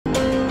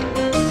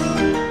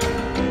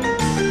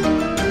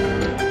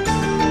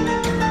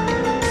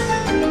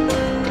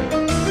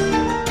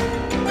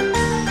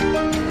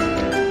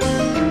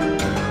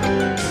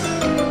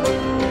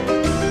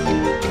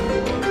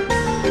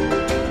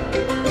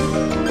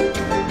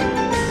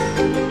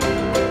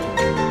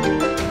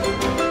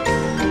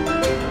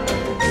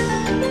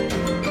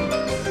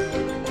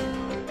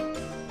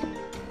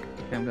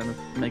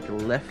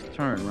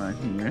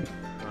here.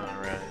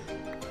 Alright.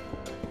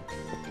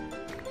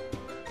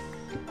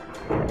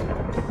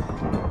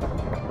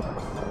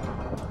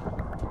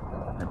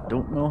 I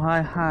don't know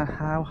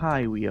how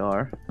high we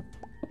are.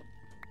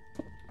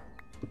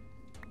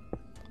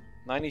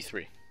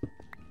 93.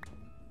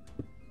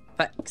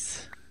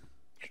 Thanks.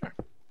 Sure.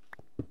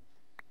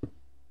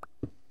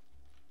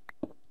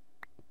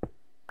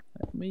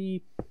 Let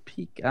me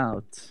peek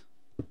out.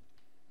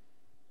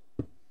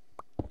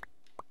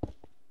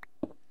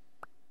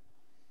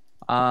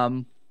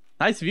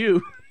 Nice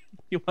view.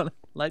 You want to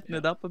lighten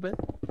it up a bit?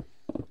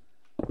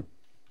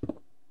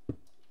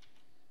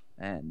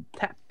 And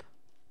tap.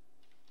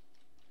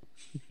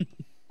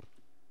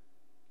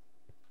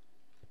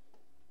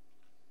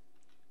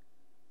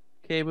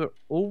 Okay, we're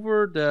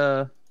over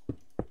the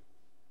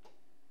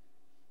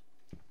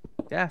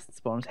gas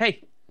spawners.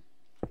 Hey!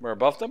 We're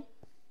above them?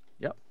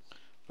 Yep.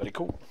 Very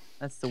cool.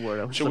 That's the word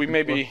I was Should we looking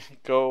maybe for.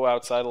 go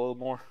outside a little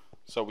more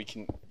so we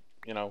can,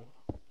 you know?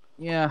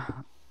 Yeah.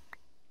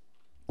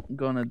 I'm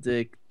gonna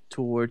dig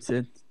towards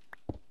it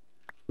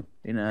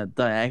in a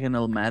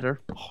diagonal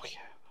manner. Oh yeah,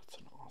 that's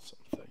an awesome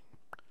thing.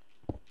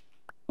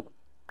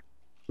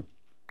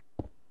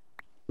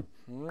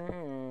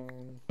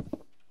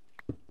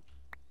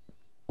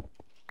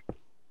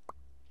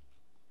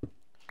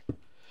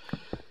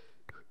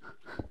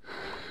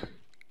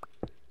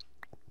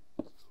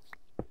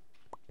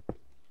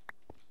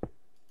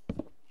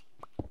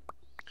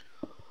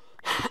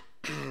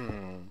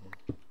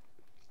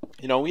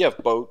 You know, we have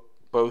both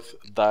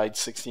died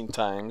 16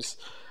 times,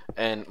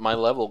 and my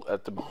level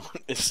at the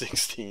moment is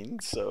 16.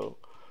 So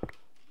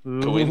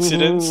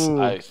coincidence?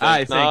 Ooh, I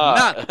think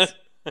not.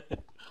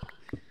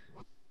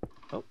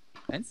 Oh,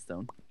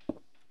 endstone.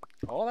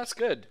 Oh, that's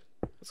good.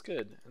 That's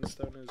good.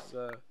 Endstone is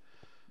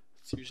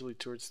it's usually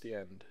towards the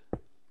end.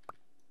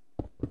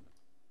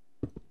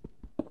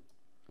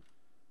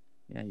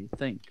 Yeah, you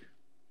think.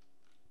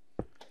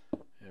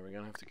 Yeah, we're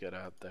gonna have to get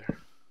out there.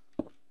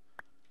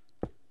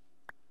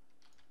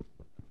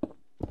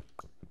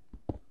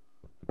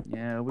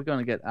 Yeah, we're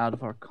gonna get out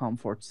of our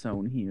comfort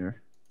zone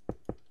here.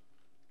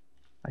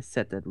 I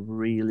said that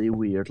really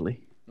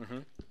weirdly.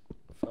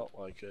 Felt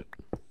like it.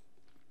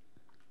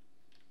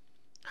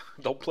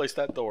 Don't place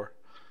that door.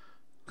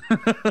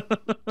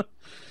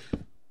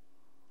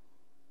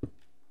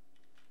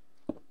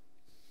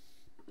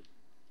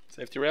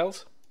 Safety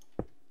rails?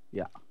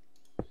 Yeah.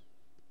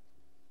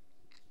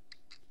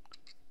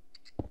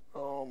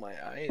 Oh, my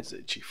eye is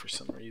itchy for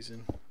some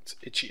reason. It's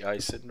itchy eye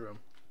syndrome.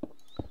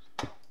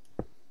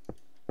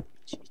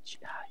 Itchy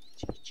eye,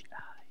 itchy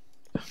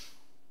eye.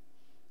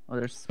 Oh,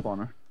 there's a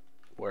spawner.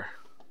 Where?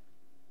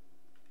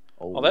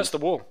 Oh, that's the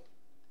wool.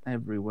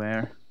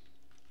 Everywhere.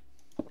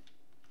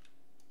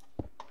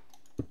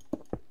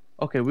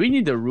 Okay, we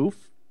need a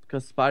roof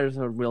because spiders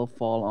will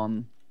fall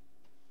on.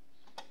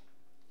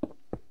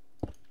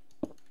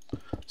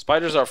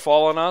 Spiders are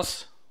falling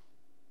us.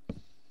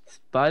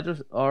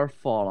 Spiders are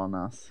fall on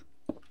us.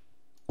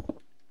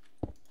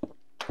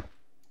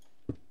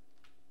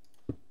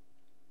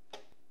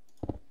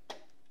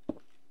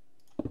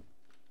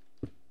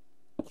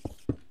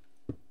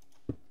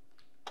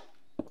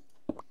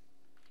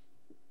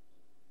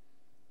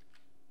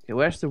 Okay,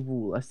 where's the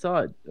wool? I saw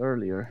it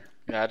earlier.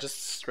 Yeah,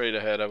 just straight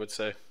ahead, I would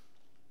say.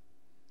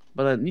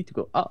 But I need to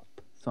go up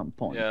at some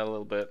point. Yeah, a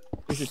little bit.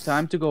 Is it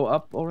time to go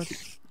up already?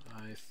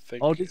 I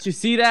think. Oh, did you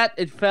see that?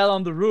 It fell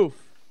on the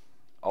roof.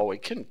 Oh,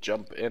 it can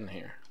jump in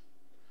here.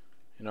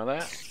 You know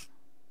that?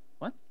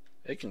 What?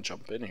 It can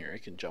jump in here.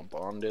 It can jump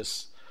on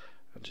this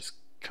and just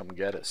come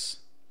get us.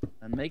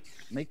 And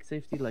make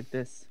safety like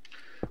this.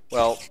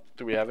 Well,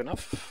 do we have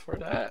enough for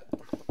that?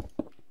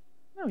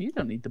 No, you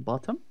don't need the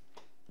bottom.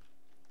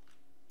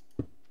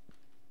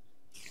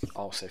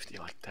 Oh, safety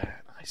like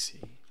that. I see.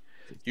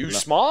 You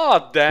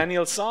smart,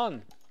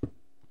 Danielson.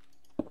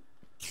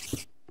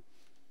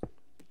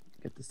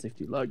 Get the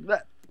safety like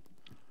that.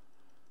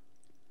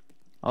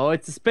 Oh,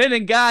 it's a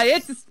spinning guy.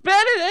 It's a spinning.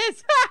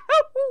 It's.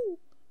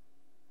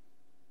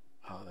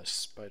 Oh, there's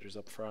spiders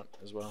up front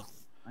as well.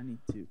 I need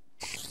to.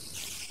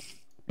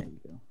 There you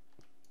go.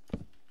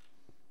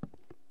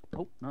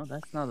 Oh no,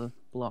 that's not a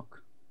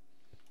block.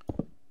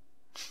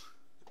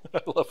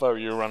 I love how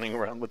you're running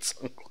around with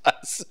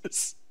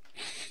sunglasses.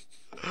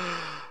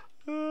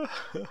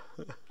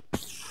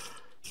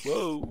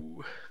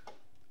 Whoa.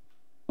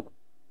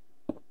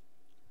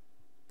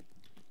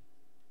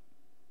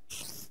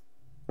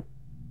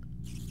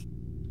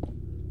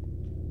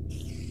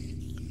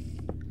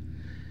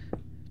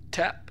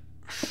 Tap.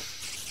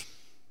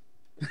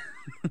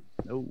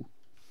 No.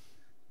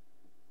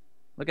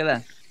 Look at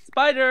that.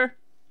 Spider!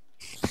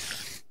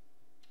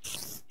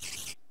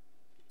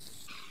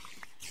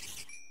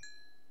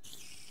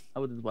 I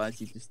would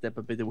advise you to step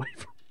a bit away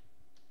from.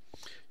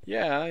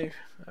 Yeah,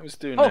 I was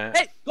doing Oh, that.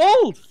 hey!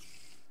 Gold!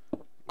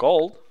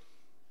 Gold?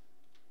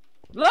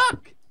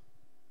 Look!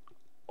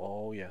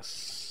 Oh,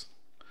 yes.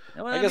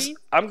 Know what I guess mean?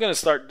 I'm going to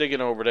start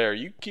digging over there.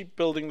 You keep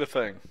building the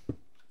thing.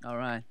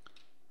 Alright.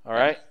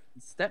 Alright?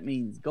 That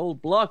means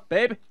gold block,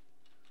 baby.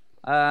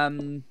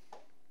 Can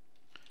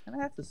Can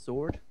I have the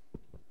sword?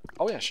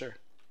 Oh yeah, sure.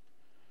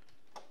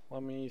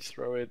 Let me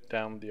throw it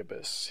down the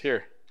abyss.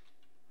 Here.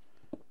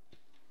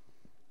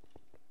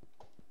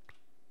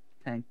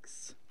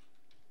 Thanks.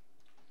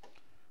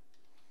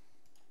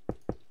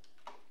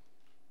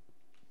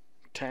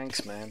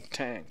 Tanks, man,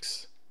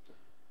 tanks.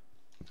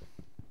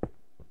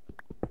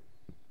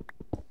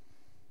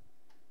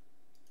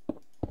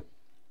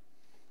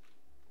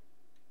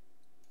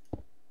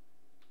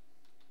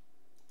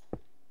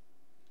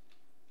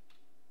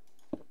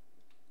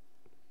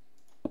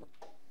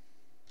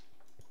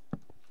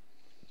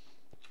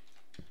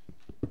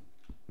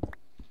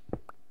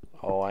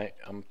 Oh,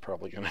 I'm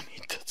probably gonna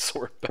need that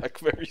sword back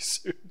very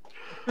soon.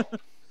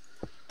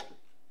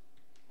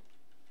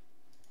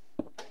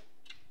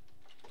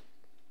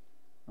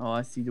 Oh,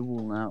 I see the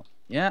wool now.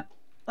 Yeah,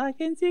 I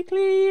can see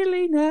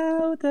clearly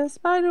now. The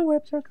spider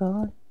webs are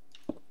gone.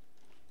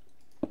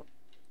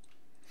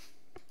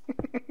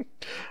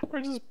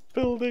 We're just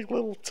building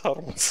little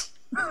tunnels.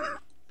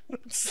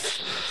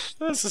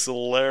 This is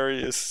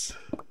hilarious.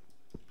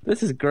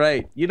 This is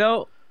great. You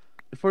know,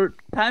 for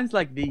times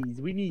like these,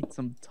 we need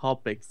some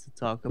topics to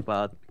talk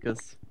about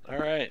because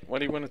Alright, what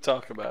do you want to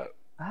talk about?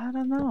 I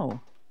don't know.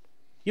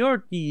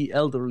 You're the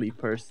elderly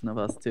person of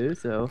us two,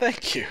 so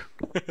Thank you.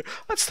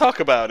 Let's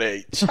talk about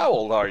age. How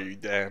old are you,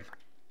 Dan?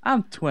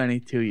 I'm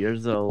 22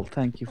 years old.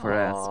 Thank you for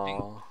asking.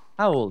 Aw,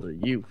 How old are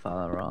you,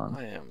 Fallaron?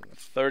 I am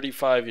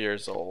 35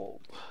 years old.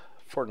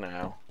 For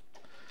now.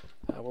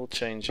 I will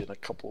change in a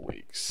couple of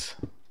weeks.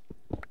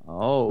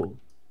 Oh,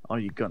 are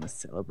you gonna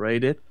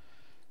celebrate it?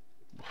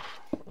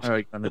 Or are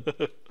you gonna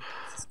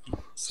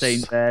stay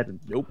in bed and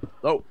nope,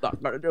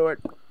 not gonna do it?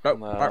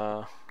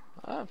 Nope.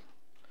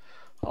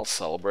 I'll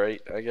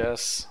celebrate, I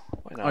guess.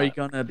 Why not? Are you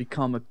gonna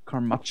become a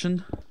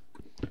curmudgeon?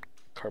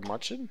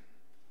 Curmudgeon?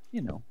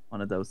 You know,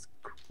 one of those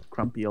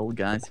grumpy old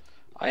guys.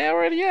 I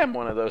already am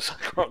one of those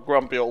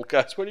grumpy old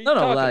guys. What are you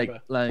talking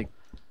about? like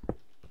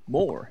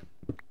more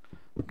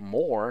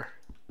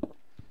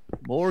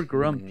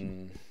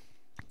grumpy.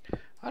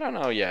 I don't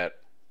know yet.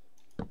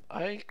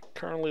 I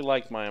currently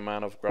like my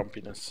amount of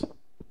grumpiness.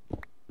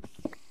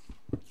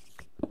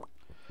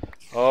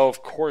 Oh,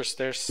 of course,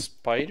 there's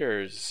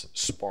spiders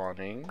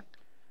spawning.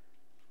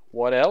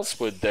 What else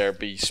would there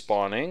be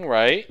spawning,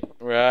 right?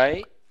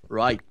 Right.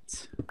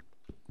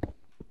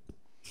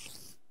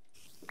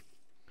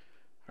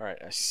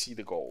 Alright, I see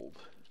the gold.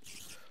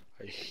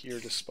 I hear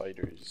the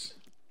spiders.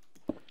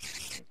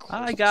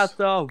 I got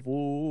the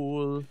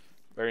wool.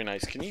 Very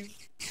nice. Can you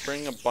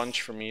bring a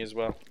bunch for me as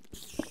well?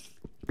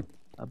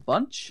 A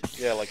bunch?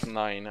 Yeah, like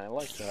 9. I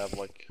like to have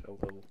like a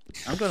little.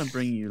 I'm gonna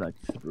bring you like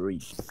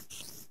 3.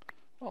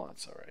 Oh,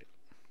 that's alright.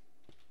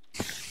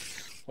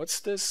 What's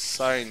this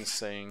sign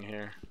saying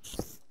here?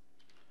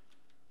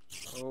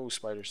 Oh,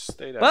 spiders,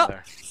 stay down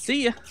there.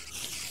 See ya.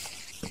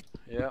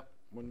 Yeah,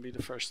 wouldn't be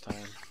the first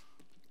time.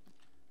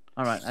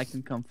 Alright, I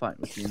can come fight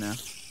with you now.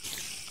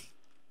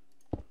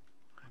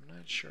 I'm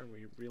not sure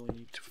we really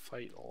need to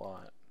fight a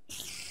lot.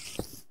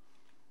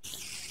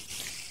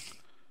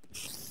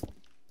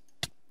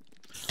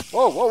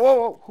 Whoa, whoa, whoa,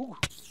 whoa! Who?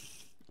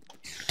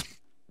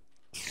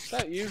 Is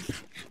that you?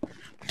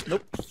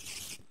 Nope.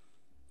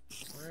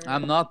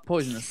 I'm not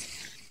poisonous.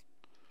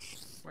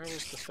 Where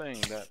was the thing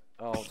that...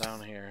 Oh,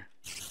 down here.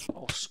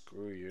 Oh,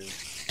 screw you.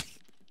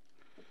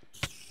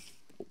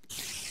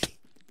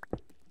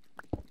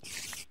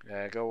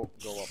 Yeah, go up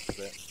a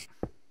bit.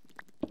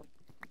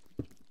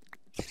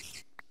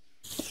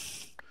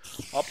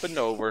 Up and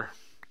over.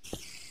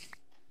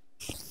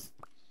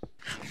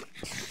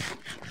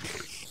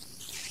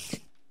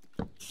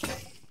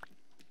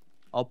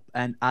 Up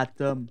and at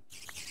them.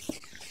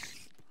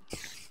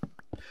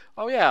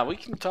 Oh yeah, we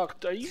can talk.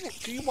 Do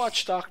you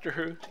watch Doctor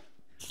Who?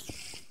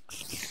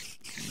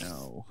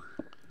 No.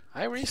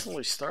 I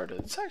recently started.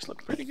 It's actually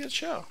a pretty good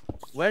show.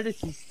 Where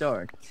did you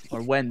start?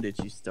 Or when did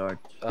you start?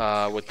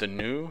 With the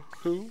new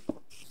Who?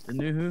 The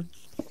new Who?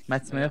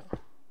 Matt Smith?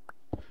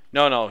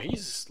 No,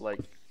 he's like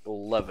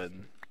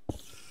 11.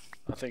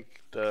 I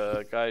think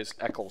the guy's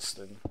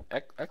Eccleston.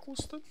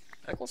 Eccleston?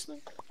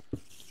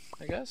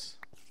 I guess.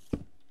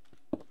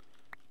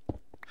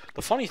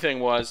 The funny thing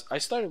was, I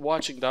started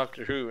watching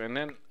Doctor Who, and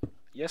then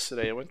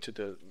yesterday I went to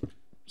the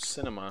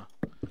cinema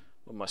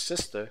with my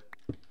sister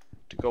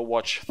to go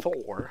watch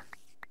Thor,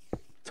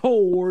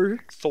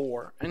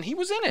 and he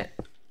was in it.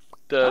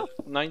 The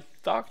Ninth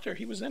Doctor,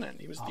 he was in it.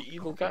 He was the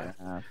evil guy.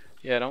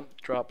 Yeah, don't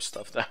drop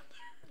stuff down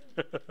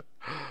there.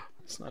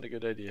 It's not a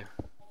good idea.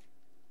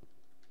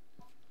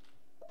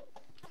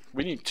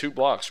 We need 2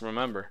 blocks,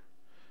 remember.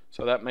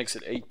 So that makes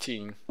it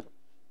 18.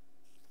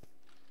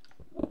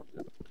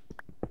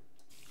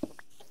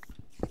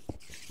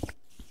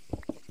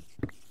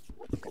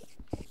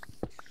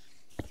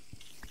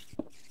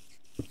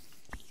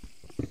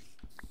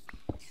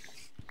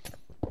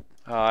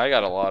 I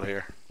got a lot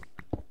here.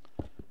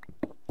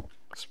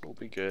 This will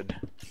be good.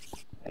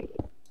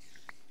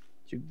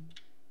 You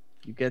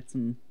get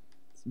some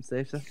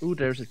safe stuff? Ooh,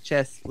 there's a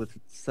chest with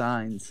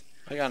signs.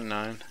 I got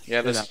 9.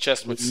 Yeah, there's a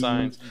chest with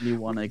signs. You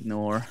want to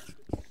ignore.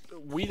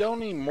 We don't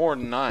need more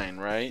than 9,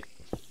 right?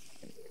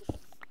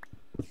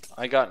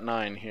 I got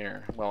 9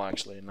 here. Well,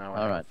 actually, now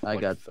All right, I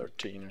got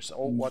 13 or so.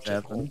 Oh, watch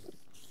 7.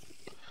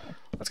 it.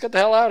 Let's get the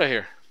hell out of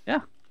here.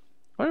 Yeah.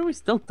 What are we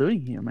still doing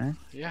here, man?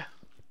 Yeah.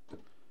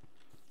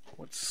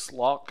 Let's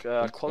lock,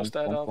 close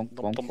that up.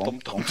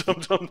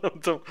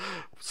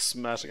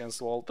 Smash against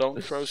the wall.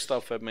 Don't throw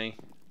stuff at me.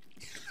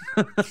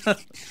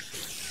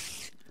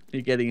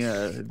 You're getting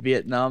a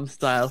Vietnam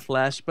style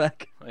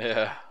flashback.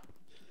 Yeah.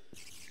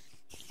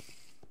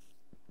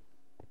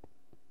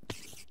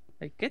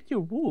 Hey, get your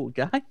wool,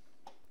 guy.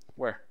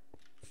 Where?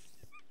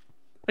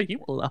 Are you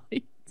alive?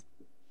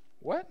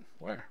 What?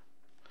 Where?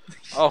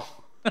 Oh.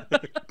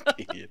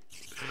 Idiot.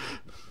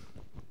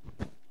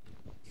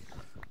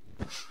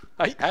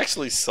 I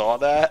actually saw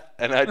that,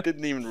 and I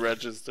didn't even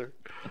register.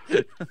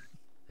 Of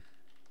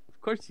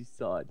course you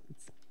saw it.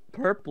 It's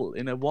purple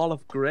in a wall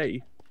of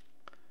grey.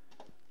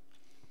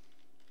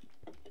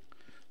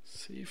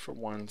 See, for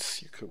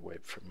once, you could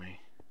wait for me.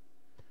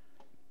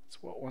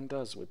 It's what one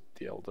does with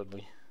the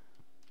elderly.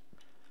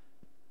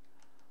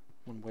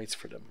 One waits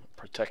for them,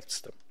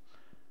 protects them,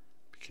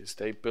 because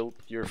they built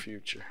your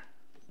future.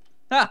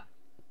 Ah,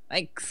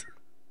 thanks.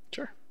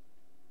 Sure.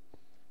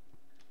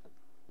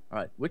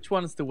 Alright, which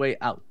one is the way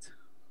out?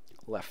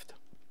 Left.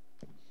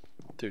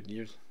 Dude,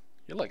 you're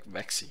like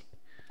Vexy.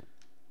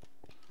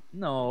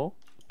 No.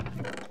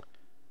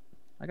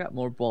 I got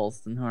more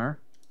balls than her.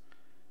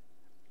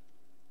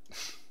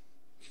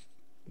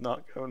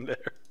 Not going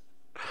there.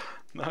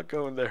 Not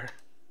going there.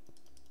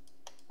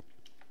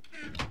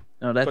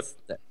 No, that's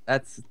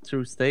a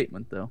true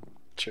statement, though.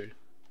 True.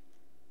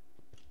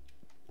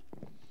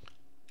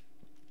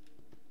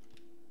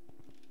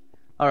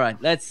 All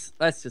right, let's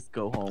just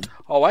go home.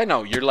 Oh, I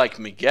know. You're like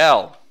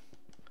Miguel.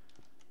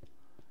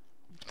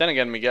 Then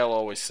again, Miguel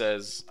always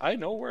says, "I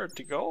know where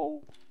to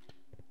go,"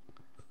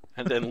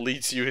 and then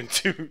leads you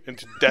into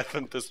death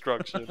and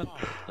destruction.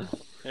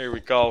 Here we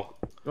go.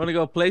 You want to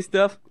go play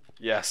stuff?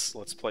 Yes,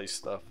 let's play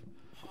stuff.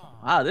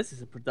 Wow, this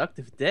is a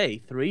productive day.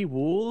 3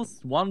 wools,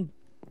 1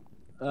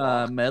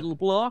 metal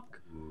block.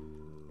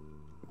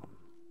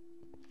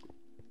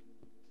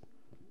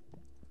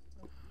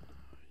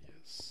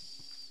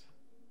 Yes.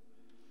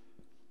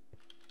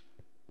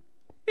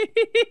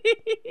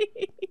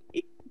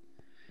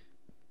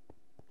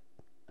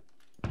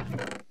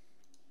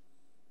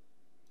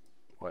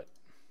 What?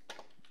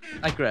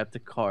 I grabbed the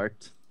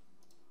cart.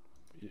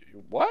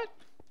 What?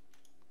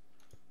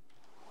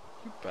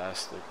 You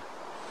bastard.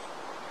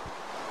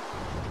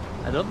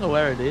 I don't know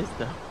where it is,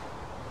 though.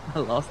 I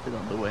lost it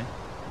on the way.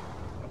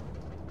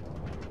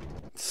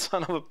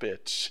 Son of a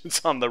bitch.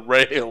 It's on the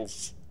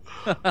rails.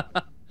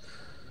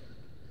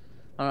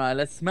 Alright,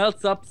 let's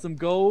smelt up some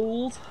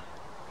gold.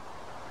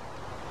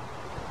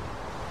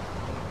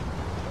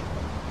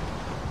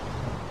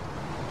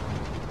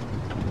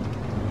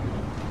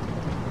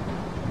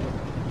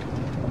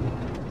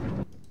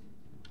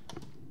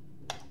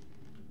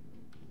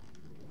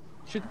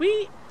 Should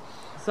we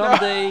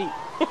someday...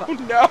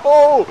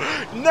 No!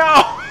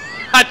 No!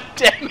 God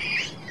damn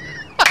it!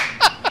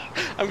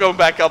 I'm going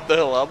back up the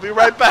hill. I'll be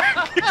right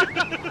back.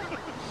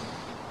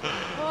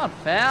 Come on,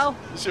 pal.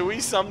 Should we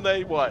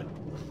someday what?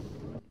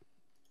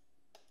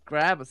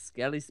 Grab a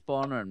skelly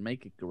spawner and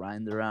make a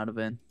grinder out of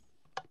it.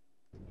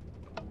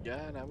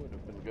 Yeah, that would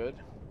have been good.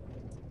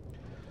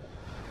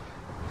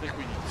 I think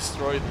we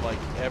destroyed like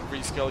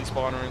every skelly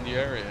spawner in the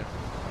area.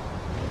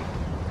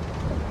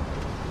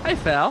 Hey,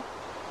 pal.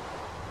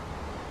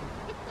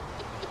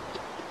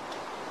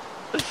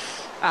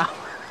 Ow.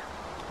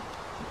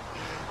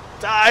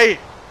 Die!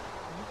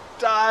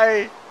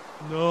 Die!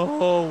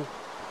 No.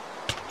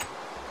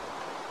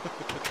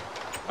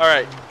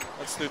 Alright,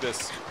 let's do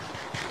this.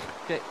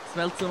 Okay,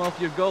 smelt some of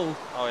your gold.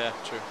 Oh yeah,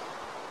 true.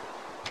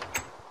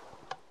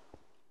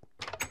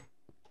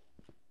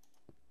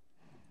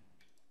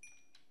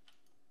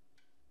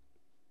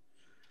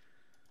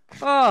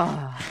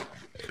 Ah,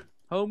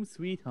 home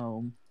sweet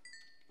home.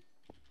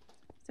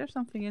 Is there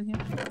something in here?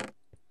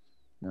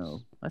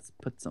 No, let's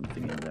put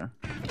something in there.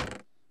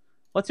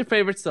 What's your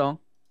favorite song?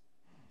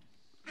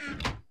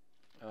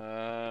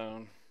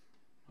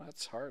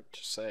 That's hard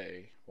to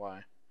say.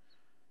 Why?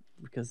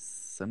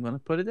 Because I'm gonna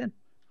put it in.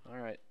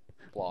 Alright,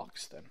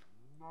 blocks then.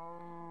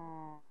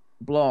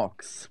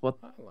 Blocks. What?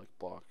 I like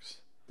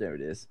blocks. There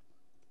it is.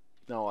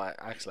 No, I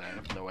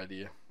have no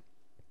idea.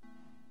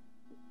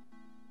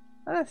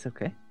 Oh, that's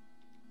okay.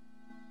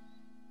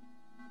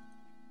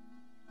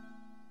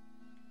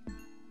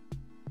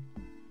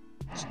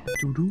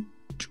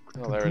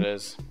 Oh, there it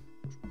is.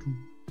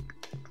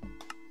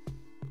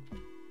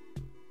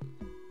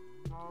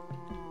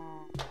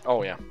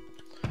 Oh yeah,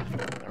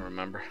 I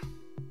remember.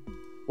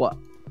 What?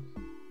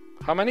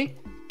 How many?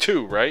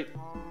 2, right?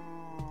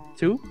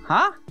 2?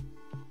 Huh?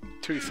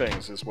 2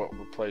 things is what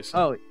we're placing.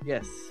 Oh,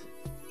 yes.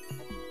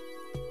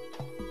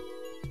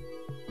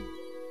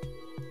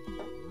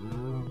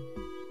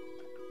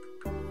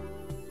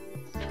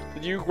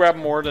 Did you grab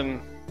more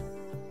than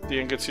the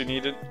ingots you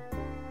needed?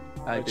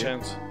 I By did.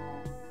 chance?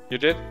 You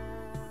did?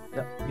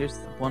 Yeah, here's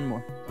one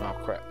more. Oh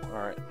crap,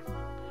 alright.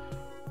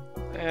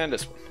 And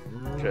this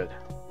one. Good.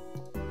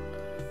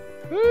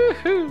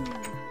 Woohoo!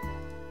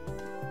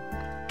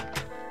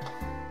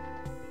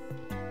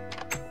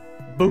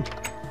 Boo.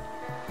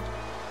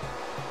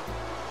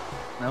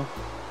 No.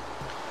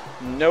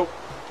 Nope.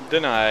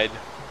 Denied.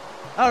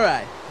 All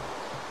right.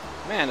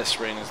 Man, this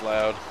rain is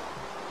loud.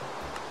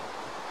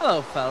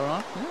 Hello,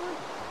 Fallaron.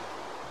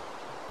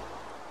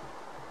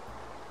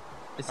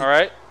 All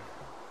right.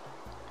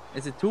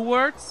 Is it 2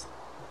 words?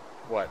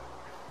 What?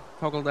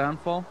 Toggle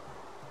downfall?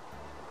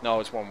 No,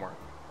 it's one more.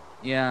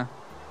 Yeah.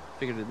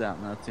 Figured it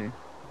out now, too.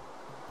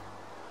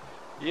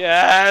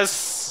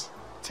 Yes!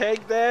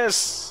 Take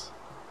this!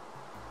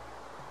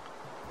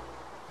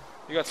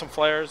 You got some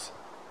flares?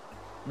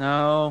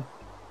 No.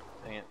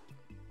 Dang it.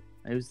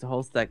 I used the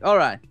whole stack. All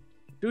right.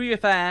 Do your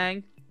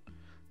thing.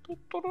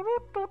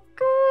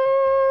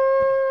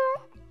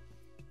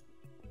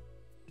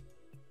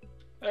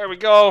 There we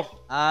go.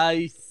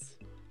 Ice.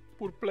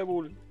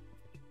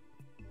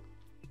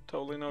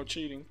 Totally no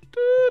cheating.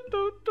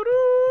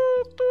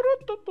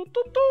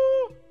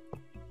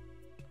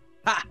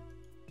 Ha!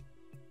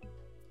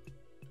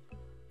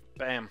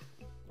 Bam.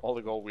 All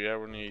the gold we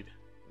ever need.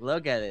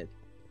 Look at it.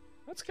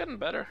 That's getting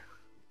better.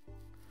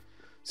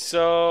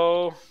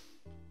 So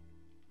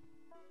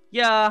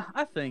Yeah,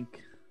 I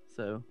think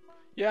so.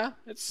 yeah,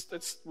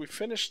 it's we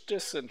finished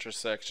this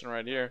intersection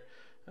right here,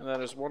 and then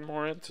there's one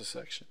more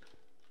intersection.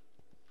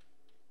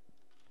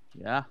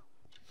 Yeah.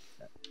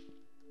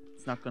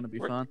 It's not gonna be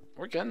fun.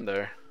 We're getting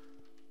there.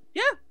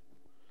 Yeah.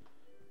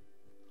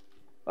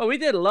 Oh, we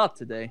did a lot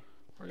today.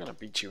 We're gonna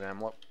beat you,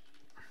 Amlup.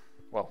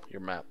 Well,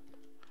 your map.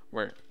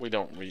 We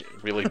don't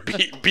really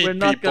beat We're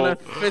not people. gonna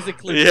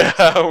physically.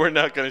 Yeah, we're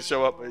not gonna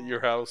show up at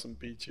your house and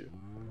beat you.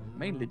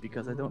 Mainly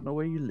because I don't know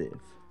where you live.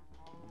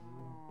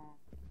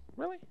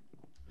 Really?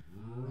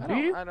 Do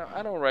you?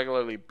 I don't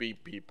regularly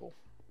beat people.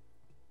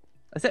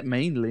 I said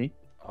mainly.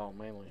 Oh,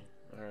 mainly.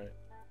 All right.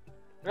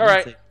 I All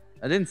right. didn't say-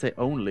 I didn't say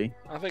only.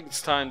 I think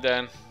it's time,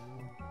 Dan.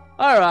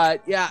 All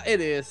right. Yeah,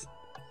 it is.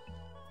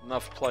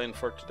 Enough playing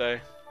for today.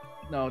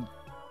 No,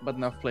 but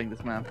enough playing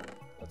this map.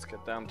 Let's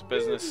get down to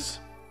business.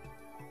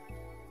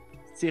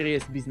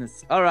 Serious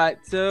business. All right.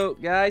 So,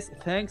 guys,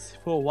 thanks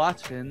for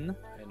watching,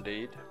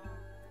 Indeed.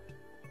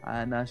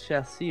 and I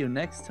shall see you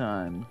next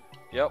time.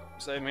 Yep.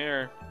 Same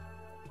here.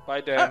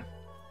 Bye, Dan.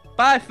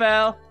 Bye,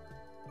 Fel.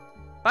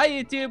 Bye,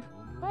 YouTube.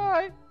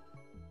 Bye.